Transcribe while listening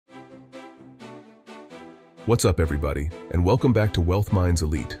What's up, everybody, and welcome back to Wealth Minds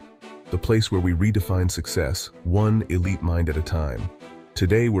Elite, the place where we redefine success, one elite mind at a time.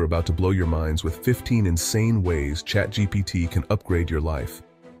 Today, we're about to blow your minds with 15 insane ways ChatGPT can upgrade your life.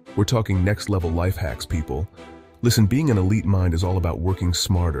 We're talking next-level life hacks, people. Listen, being an elite mind is all about working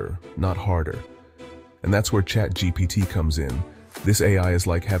smarter, not harder. And that's where ChatGPT comes in. This AI is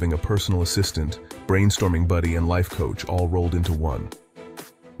like having a personal assistant, brainstorming buddy, and life coach all rolled into one.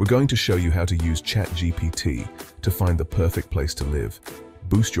 We're going to show you how to use ChatGPT to find the perfect place to live,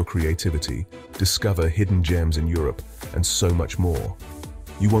 boost your creativity, discover hidden gems in Europe, and so much more.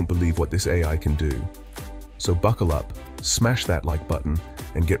 You won't believe what this AI can do. So buckle up, smash that like button,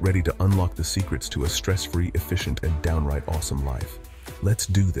 and get ready to unlock the secrets to a stress-free, efficient, and downright awesome life. Let's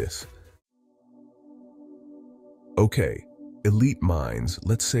do this. Okay, elite minds,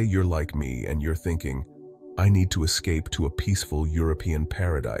 let's say you're like me and you're thinking, I need to escape to a peaceful European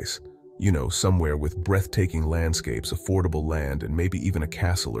paradise. You know, somewhere with breathtaking landscapes, affordable land, and maybe even a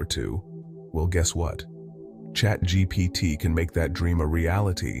castle or two. Well, guess what? ChatGPT can make that dream a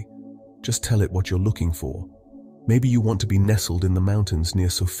reality. Just tell it what you're looking for. Maybe you want to be nestled in the mountains near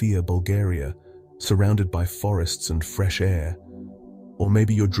Sofia, Bulgaria, surrounded by forests and fresh air. Or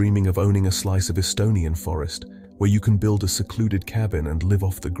maybe you're dreaming of owning a slice of Estonian forest, where you can build a secluded cabin and live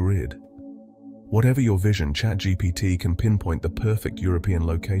off the grid. Whatever your vision, ChatGPT can pinpoint the perfect European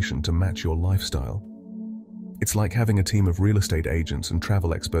location to match your lifestyle. It's like having a team of real estate agents and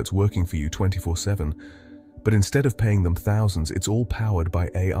travel experts working for you 24/7, but instead of paying them thousands, it's all powered by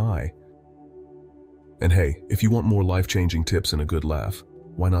AI. And hey, if you want more life-changing tips and a good laugh,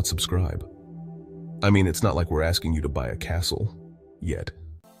 why not subscribe? I mean, it's not like we're asking you to buy a castle, yet.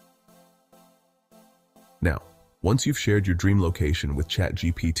 Now, once you've shared your dream location with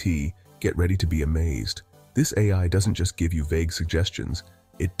ChatGPT, get ready to be amazed. This AI doesn't just give you vague suggestions,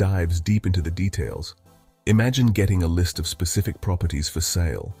 it dives deep into the details. Imagine getting a list of specific properties for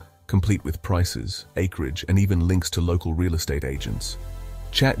sale, complete with prices, acreage, and even links to local real estate agents.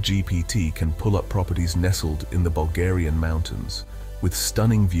 ChatGPT can pull up properties nestled in the Bulgarian mountains, with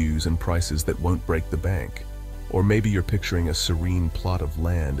stunning views and prices that won't break the bank. Or maybe you're picturing a serene plot of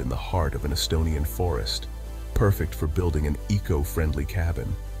land in the heart of an Estonian forest, perfect for building an eco-friendly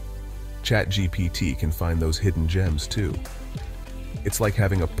cabin. ChatGPT can find those hidden gems too. It's like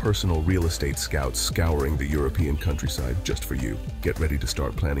having a personal real estate scout scouring the European countryside just for you. Get ready to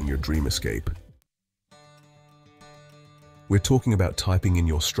start planning your dream escape. We're talking about typing in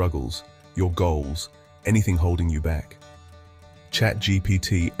your struggles, your goals, anything holding you back.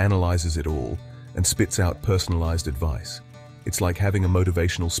 ChatGPT analyzes it all and spits out personalized advice. It's like having a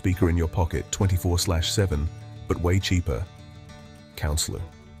motivational speaker in your pocket 24/7, but way cheaper. Counselor.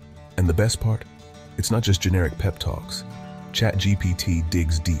 And the best part? It's not just generic pep talks. ChatGPT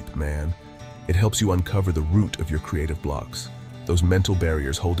digs deep, man. It helps you uncover the root of your creative blocks, those mental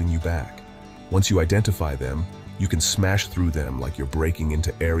barriers holding you back. Once you identify them, you can smash through them like you're breaking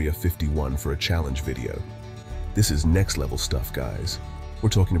into Area 51 for a challenge video. This is next-level stuff, guys. We're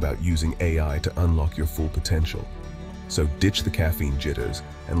talking about using AI to unlock your full potential. So ditch the caffeine jitters,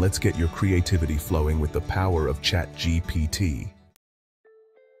 and let's get your creativity flowing with the power of ChatGPT.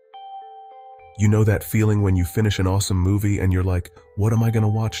 You know that feeling when you finish an awesome movie and you're like, what am I gonna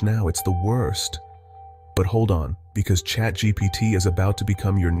watch now? It's the worst. But hold on, because ChatGPT is about to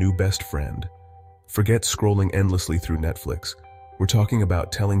become your new best friend. Forget scrolling endlessly through Netflix. We're talking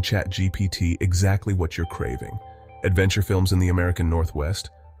about telling ChatGPT exactly what you're craving. Adventure films in the American Northwest?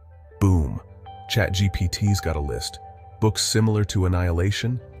 Boom. ChatGPT's got a list. Books similar to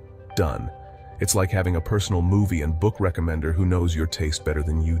Annihilation? Done. It's like having a personal movie and book recommender who knows your taste better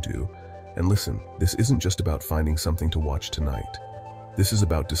than you do. And listen, this isn't just about finding something to watch tonight. This is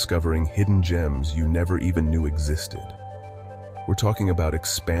about discovering hidden gems you never even knew existed. We're talking about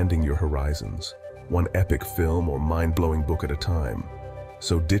expanding your horizons, one epic film or mind-blowing book at a time.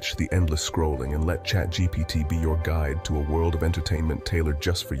 So ditch the endless scrolling and let ChatGPT be your guide to a world of entertainment tailored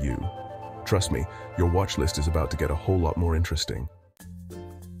just for you. Trust me, your watch list is about to get a whole lot more interesting.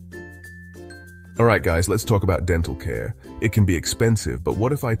 Alright guys, let's talk about dental care. It can be expensive, but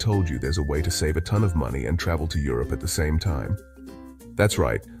what if I told you there's a way to save a ton of money and travel to Europe at the same time? That's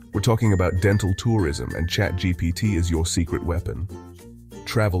right, we're talking about dental tourism, and ChatGPT is your secret weapon.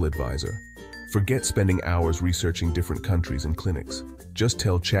 Travel advisor. Forget spending hours researching different countries and clinics. Just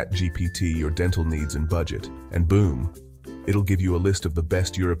tell ChatGPT your dental needs and budget, and boom, it'll give you a list of the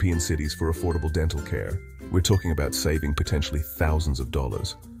best European cities for affordable dental care. We're talking about saving potentially thousands of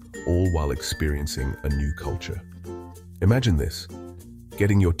dollars, all while experiencing a new culture. Imagine this,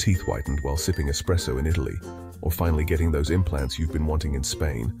 getting your teeth whitened while sipping espresso in Italy, or finally getting those implants you've been wanting in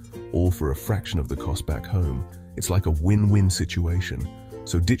Spain, all for a fraction of the cost back home. It's like a win-win situation.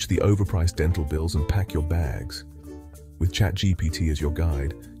 So ditch the overpriced dental bills and pack your bags. With ChatGPT as your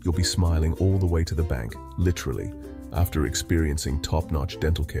guide, you'll be smiling all the way to the bank, literally, after experiencing top-notch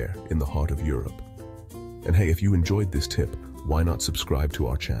dental care in the heart of Europe. And hey, if you enjoyed this tip, why not subscribe to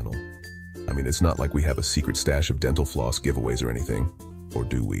our channel? I mean, it's not like we have a secret stash of dental floss giveaways or anything, or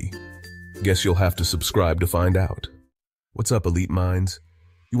do we? Guess you'll have to subscribe to find out. What's up, elite minds?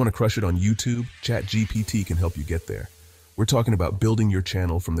 You want to crush it on YouTube? ChatGPT can help you get there. We're talking about building your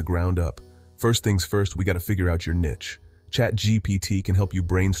channel from the ground up. First things first, we got to figure out your niche. ChatGPT can help you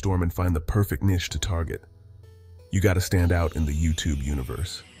brainstorm and find the perfect niche to target. You got to stand out in the YouTube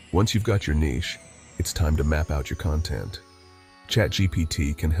universe. Once you've got your niche, it's time to map out your content.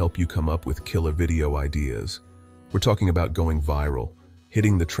 ChatGPT can help you come up with killer video ideas. We're talking about going viral,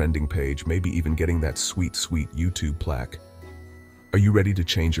 hitting the trending page, maybe even getting that sweet YouTube plaque. Are you ready to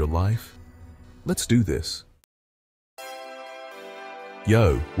change your life? Let's do this.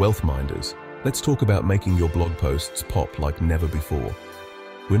 Yo, wealth minders, let's talk about making your blog posts pop like never before.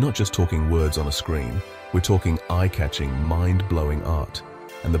 We're not just talking words on a screen, we're talking eye-catching, mind-blowing art.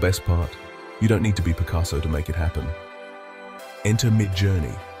 And the best part, you don't need to be Picasso to make it happen. Enter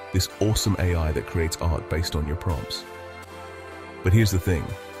Midjourney, this awesome AI that creates art based on your prompts. But here's the thing,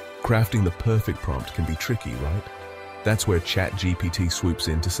 crafting the perfect prompt can be tricky, right? That's where ChatGPT swoops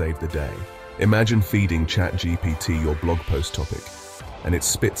in to save the day. Imagine feeding ChatGPT your blog post topic, and it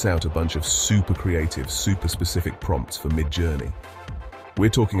spits out a bunch of super creative, super specific prompts for Midjourney. We're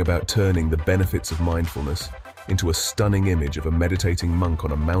talking about turning the benefits of mindfulness into a stunning image of a meditating monk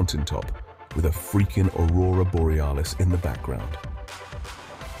on a mountaintop with a freaking aurora borealis in the background.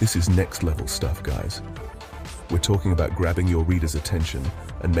 This is next level stuff, guys. We're talking about grabbing your reader's attention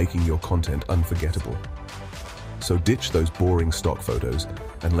and making your content unforgettable. So ditch those boring stock photos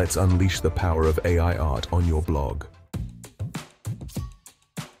and let's unleash the power of AI art on your blog.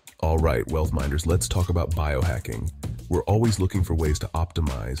 All right, wealth minders, let's talk about biohacking. We're always looking for ways to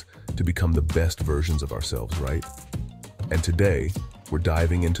optimize to become the best versions of ourselves, right? And today, we're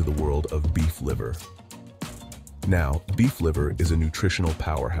diving into the world of beef liver. Now, beef liver is a nutritional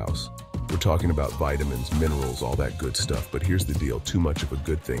powerhouse. We're talking about vitamins, minerals, all that good stuff, but here's the deal, too much of a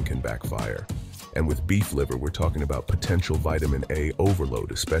good thing can backfire. And with beef liver, we're talking about potential vitamin A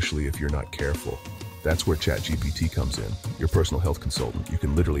overload, especially if you're not careful. That's where ChatGPT comes in, your personal health consultant. You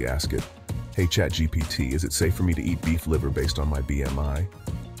can literally ask it, hey ChatGPT, is it safe for me to eat beef liver based on my BMI?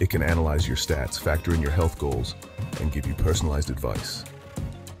 It can analyze your stats, factor in your health goals, and give you personalized advice.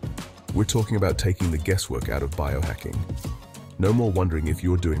 We're talking about taking the guesswork out of biohacking. No more wondering if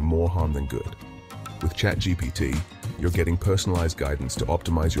you're doing more harm than good. With ChatGPT, you're getting personalized guidance to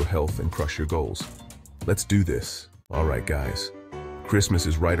optimize your health and crush your goals. Let's do this. All right, guys. Christmas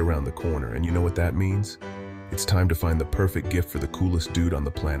is right around the corner, and you know what that means? It's time to find the perfect gift for the coolest dude on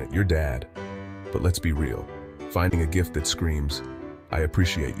the planet, your dad. But let's be real. Finding a gift that screams, I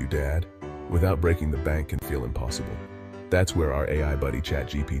appreciate you, Dad, without breaking the bank can feel impossible. That's where our AI buddy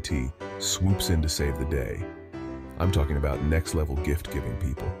ChatGPT swoops in to save the day. I'm talking about next-level gift-giving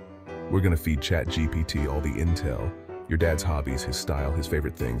people. We're gonna feed ChatGPT all the intel, your dad's hobbies, his style, his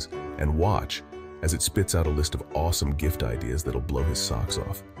favorite things, and watch as it spits out a list of awesome gift ideas that'll blow his socks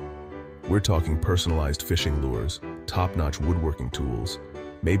off. We're talking personalized fishing lures, top-notch woodworking tools,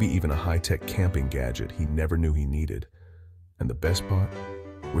 maybe even a high-tech camping gadget he never knew he needed. And the best part?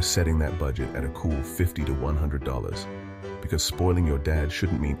 We're setting that budget at a cool $50 to $100, because spoiling your dad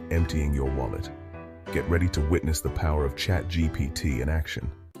shouldn't mean emptying your wallet. Get ready to witness the power of ChatGPT in action.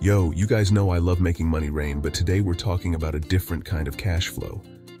 Yo, you guys know I love making money rain, but today we're talking about a different kind of cash flow.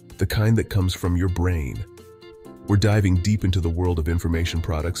 The kind that comes from your brain. We're diving deep into the world of information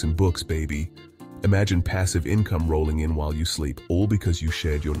products and books, baby. Imagine passive income rolling in while you sleep, all because you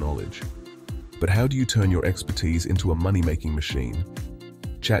shared your knowledge. But how do you turn your expertise into a money-making machine?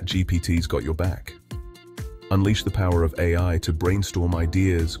 ChatGPT's got your back. Unleash the power of AI to brainstorm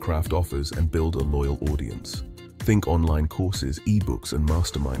ideas, craft offers, and build a loyal audience. Think online courses, ebooks, and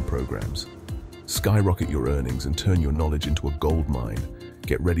mastermind programs. Skyrocket your earnings and turn your knowledge into a gold mine.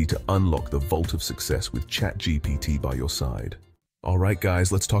 Get ready to unlock the vault of success with ChatGPT by your side. All right,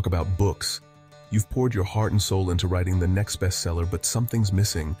 guys, let's talk about books. You've poured your heart and soul into writing the next bestseller, but something's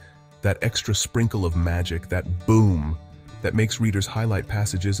missing. That extra sprinkle of magic, that boom, that makes readers highlight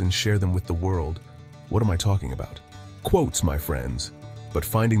passages and share them with the world. What am I talking about? Quotes, my friends. But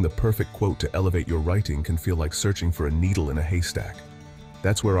finding the perfect quote to elevate your writing can feel like searching for a needle in a haystack.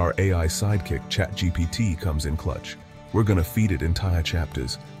 That's where our AI sidekick, ChatGPT, comes in clutch. We're gonna feed it entire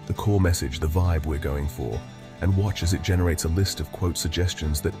chapters, the core message, the vibe we're going for, and watch as it generates a list of quote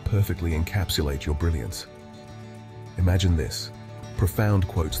suggestions that perfectly encapsulate your brilliance. Imagine this: profound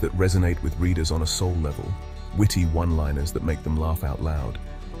quotes that resonate with readers on a soul level, witty one-liners that make them laugh out loud,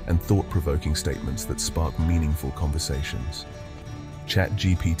 and thought-provoking statements that spark meaningful conversations.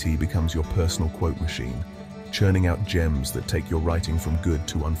 ChatGPT becomes your personal quote machine, churning out gems that take your writing from good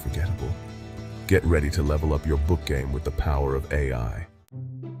to unforgettable. Get ready to level up your book game with the power of AI.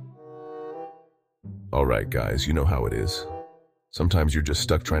 Alright guys, you know how it is. Sometimes you're just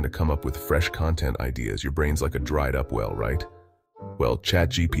stuck trying to come up with fresh content ideas. Your brain's like a dried up well, right? Well,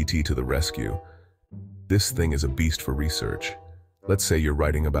 ChatGPT to the rescue. This thing is a beast for research. Let's say you're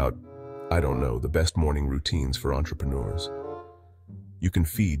writing about, I don't know, the best morning routines for entrepreneurs. You can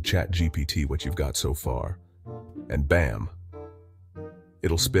feed ChatGPT what you've got so far, and bam!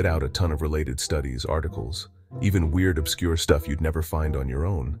 It'll spit out a ton of related studies, articles, even weird, obscure stuff you'd never find on your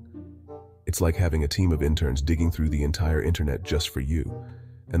own. It's like having a team of interns digging through the entire internet just for you.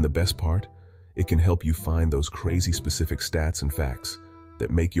 And the best part? It can help you find those crazy specific stats and facts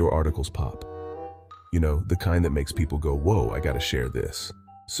that make your articles pop. You know, the kind that makes people go, whoa, I gotta share this.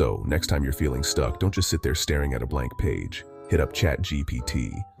 So, next time you're feeling stuck, don't just sit there staring at a blank page. Hit up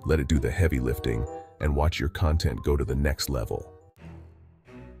ChatGPT, let it do the heavy lifting, and watch your content go to the next level.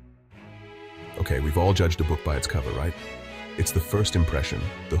 Okay, we've all judged a book by its cover, right? It's the first impression,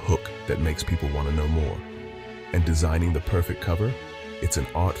 the hook, that makes people want to know more. And designing the perfect cover, it's an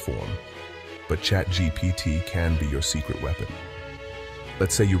art form. But ChatGPT can be your secret weapon.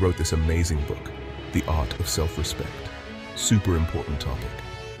 Let's say you wrote this amazing book, The Art of Self-Respect. Super important topic.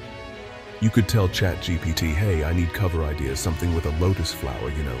 You could tell ChatGPT, hey, I need cover ideas, something with a lotus flower,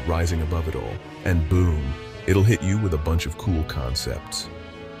 you know, rising above it all. And boom, it'll hit you with a bunch of cool concepts.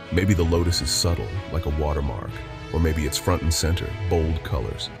 Maybe the lotus is subtle, like a watermark, or maybe it's front and center, bold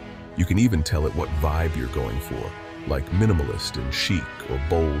colors. You can even tell it what vibe you're going for, like minimalist and chic, or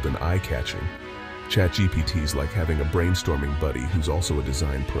bold and eye-catching. ChatGPT's like having a brainstorming buddy who's also a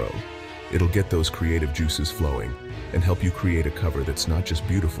design pro. It'll get those creative juices flowing and help you create a cover that's not just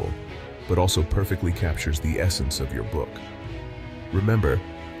beautiful, but also perfectly captures the essence of your book. Remember,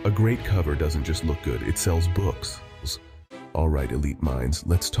 a great cover doesn't just look good, it sells books. All right, elite minds,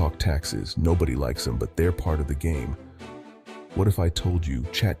 let's talk taxes. Nobody likes them, but they're part of the game. What if I told you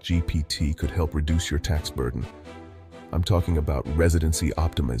ChatGPT could help reduce your tax burden? I'm talking about residency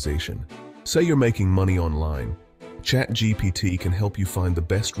optimization. Say you're making money online. ChatGPT can help you find the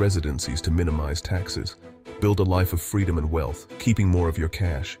best residencies to minimize taxes. Build a life of freedom and wealth, keeping more of your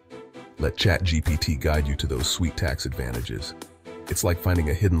cash. Let ChatGPT guide you to those sweet tax advantages. It's like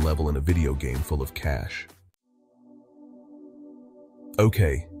finding a hidden level in a video game full of cash.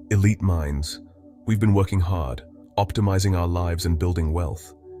 Okay, elite minds, we've been working hard, optimizing our lives and building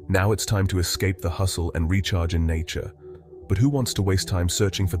wealth. Now it's time to escape the hustle and recharge in nature. But who wants to waste time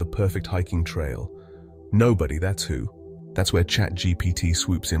searching for the perfect hiking trail? Nobody, that's who. That's where ChatGPT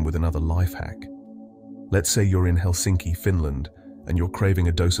swoops in with another life hack. Let's say you're in Helsinki, Finland, and you're craving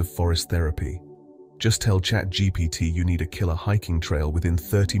a dose of forest therapy. Just tell ChatGPT you need a killer hiking trail within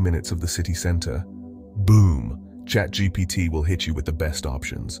 30 minutes of the city center. Boom! ChatGPT will hit you with the best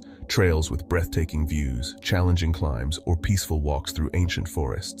options. Trails with breathtaking views, challenging climbs, or peaceful walks through ancient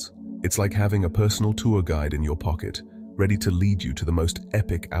forests. It's like having a personal tour guide in your pocket, ready to lead you to the most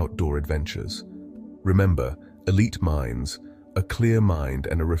epic outdoor adventures. Remember, elite minds, a clear mind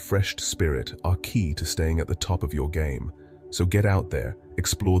and a refreshed spirit are key to staying at the top of your game. So get out there,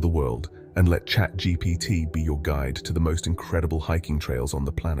 explore the world, and let ChatGPT be your guide to the most incredible hiking trails on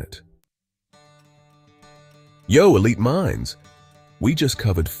the planet. Yo, elite minds! We just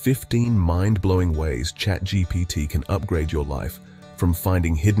covered 15 mind-blowing ways ChatGPT can upgrade your life, from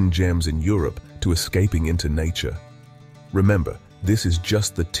finding hidden gems in Europe to escaping into nature. Remember, this is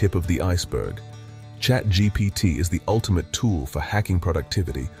just the tip of the iceberg. ChatGPT is the ultimate tool for hacking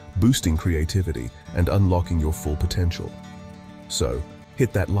productivity, boosting creativity, and unlocking your full potential. So,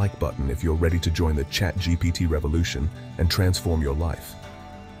 hit that like button if you're ready to join the ChatGPT revolution and transform your life.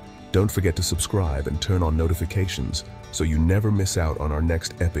 Don't forget to subscribe and turn on notifications so you never miss out on our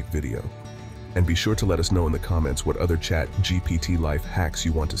next epic video. And be sure to let us know in the comments what other ChatGPT life hacks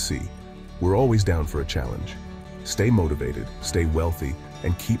you want to see. We're always down for a challenge. Stay motivated, stay wealthy,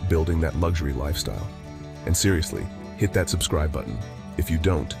 and keep building that luxury lifestyle. And seriously, hit that subscribe button. If you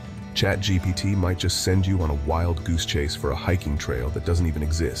don't, ChatGPT might just send you on a wild goose chase for a hiking trail that doesn't even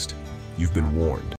exist. You've been warned.